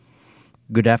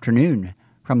Good afternoon.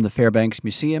 From the Fairbanks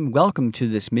Museum, welcome to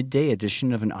this midday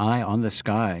edition of An Eye on the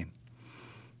Sky.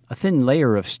 A thin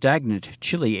layer of stagnant,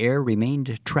 chilly air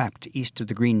remained trapped east of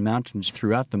the Green Mountains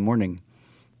throughout the morning,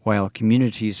 while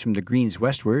communities from the Greens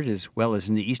westward, as well as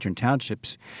in the eastern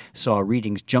townships, saw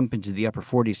readings jump into the upper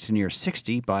 40s to near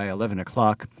 60 by 11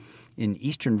 o'clock. In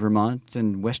eastern Vermont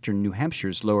and western New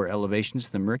Hampshire's lower elevations,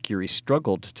 the mercury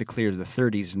struggled to clear the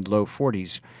 30s and low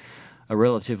 40s. A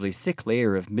relatively thick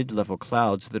layer of mid-level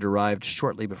clouds that arrived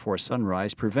shortly before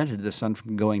sunrise prevented the sun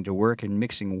from going to work and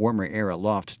mixing warmer air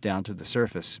aloft down to the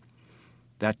surface.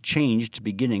 That changed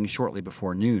beginning shortly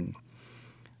before noon.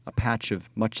 A patch of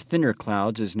much thinner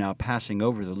clouds is now passing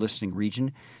over the listening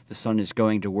region. The sun is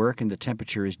going to work and the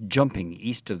temperature is jumping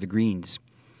east of the Greens.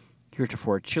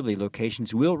 Heretofore chilly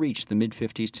locations will reach the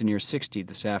mid-50s to near 60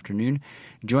 this afternoon,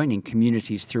 joining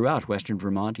communities throughout western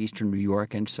Vermont, eastern New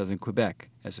York, and southern Quebec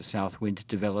as the south wind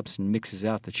develops and mixes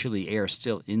out the chilly air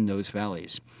still in those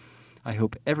valleys. I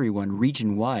hope everyone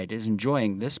region-wide is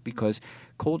enjoying this because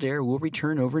cold air will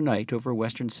return overnight over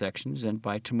western sections and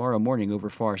by tomorrow morning over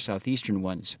far southeastern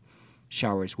ones.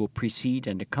 Showers will precede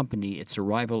and accompany its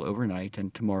arrival overnight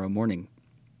and tomorrow morning.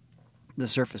 The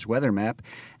surface weather map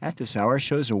at this hour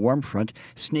shows a warm front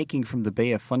snaking from the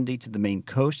Bay of Fundy to the Maine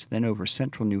coast, then over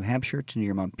central New Hampshire to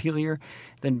near Montpelier,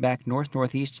 then back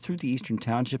north-northeast through the eastern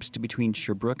townships to between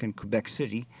Sherbrooke and Quebec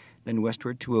City, then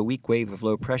westward to a weak wave of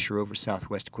low pressure over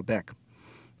southwest Quebec.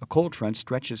 A cold front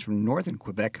stretches from northern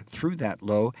Quebec through that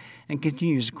low and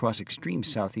continues across extreme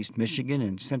southeast Michigan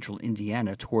and central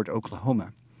Indiana toward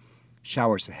Oklahoma.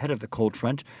 Showers ahead of the cold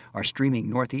front are streaming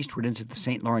northeastward into the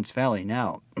St. Lawrence Valley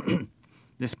now.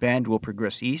 This band will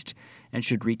progress east and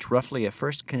should reach roughly a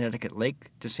first Connecticut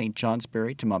Lake to St.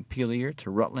 Johnsbury to Montpelier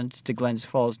to Rutland to Glens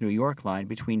Falls, New York line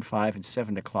between 5 and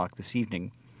 7 o'clock this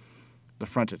evening. The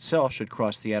front itself should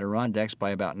cross the Adirondacks by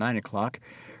about 9 o'clock,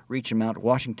 reach a Mount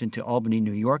Washington to Albany,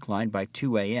 New York line by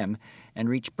 2 a.m., and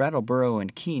reach Brattleboro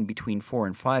and Keene between 4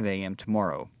 and 5 a.m.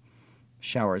 tomorrow.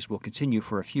 Showers will continue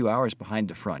for a few hours behind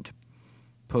the front.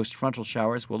 Post-frontal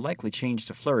showers will likely change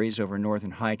to flurries over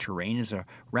northern high terrain as a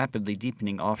rapidly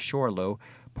deepening offshore low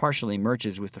partially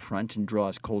merges with the front and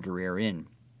draws colder air in.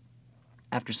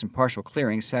 After some partial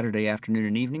clearing Saturday afternoon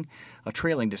and evening, a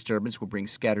trailing disturbance will bring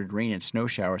scattered rain and snow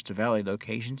showers to valley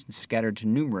locations and scattered to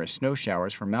numerous snow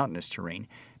showers for mountainous terrain,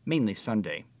 mainly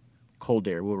Sunday. Cold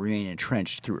air will remain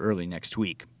entrenched through early next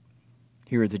week.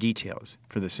 Here are the details.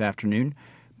 For this afternoon,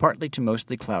 partly to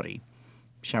mostly cloudy.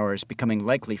 Showers becoming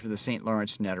likely for the St.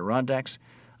 Lawrence and Adirondacks,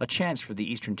 a chance for the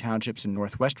eastern townships in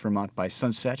northwest Vermont by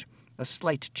sunset, a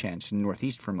slight chance in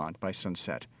northeast Vermont by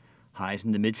sunset. Highs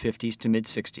in the mid-50s to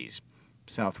mid-60s.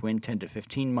 South wind 10 to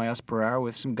 15 miles per hour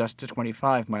with some gusts to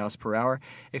 25 miles per hour,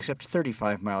 except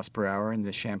 35 miles per hour in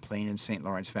the Champlain and St.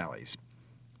 Lawrence valleys.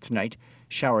 Tonight,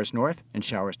 showers north and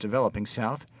showers developing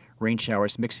south. Rain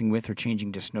showers mixing with or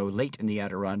changing to snow late in the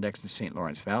Adirondacks and St.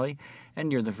 Lawrence Valley and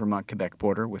near the Vermont-Quebec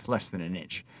border with less than an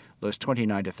inch. Lows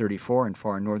 29 to 34 in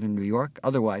far northern New York,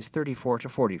 otherwise 34 to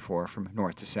 44 from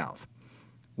north to south.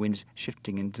 Winds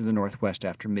shifting into the northwest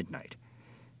after midnight.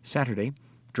 Saturday,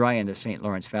 dry in the St.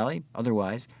 Lawrence Valley,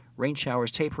 otherwise rain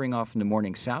showers tapering off in the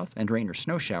morning south and rain or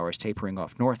snow showers tapering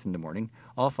off north in the morning,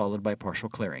 all followed by partial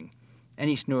clearing.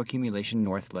 Any snow accumulation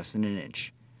north less than an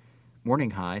inch.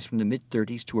 Morning highs from the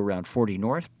mid-30s to around 40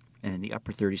 north, and in the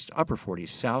upper 30s to upper 40s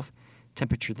south,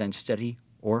 temperature then steady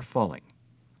or falling.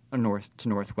 A north to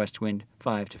northwest wind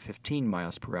 5 to 15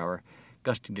 miles per hour,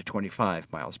 gusting to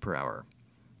 25 miles per hour.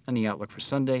 And the outlook for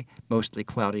Sunday, mostly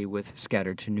cloudy with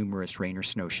scattered to numerous rain or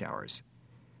snow showers.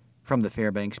 From the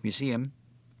Fairbanks Museum,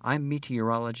 I'm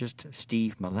meteorologist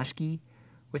Steve Molesky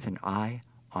with An Eye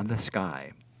on the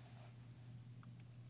Sky.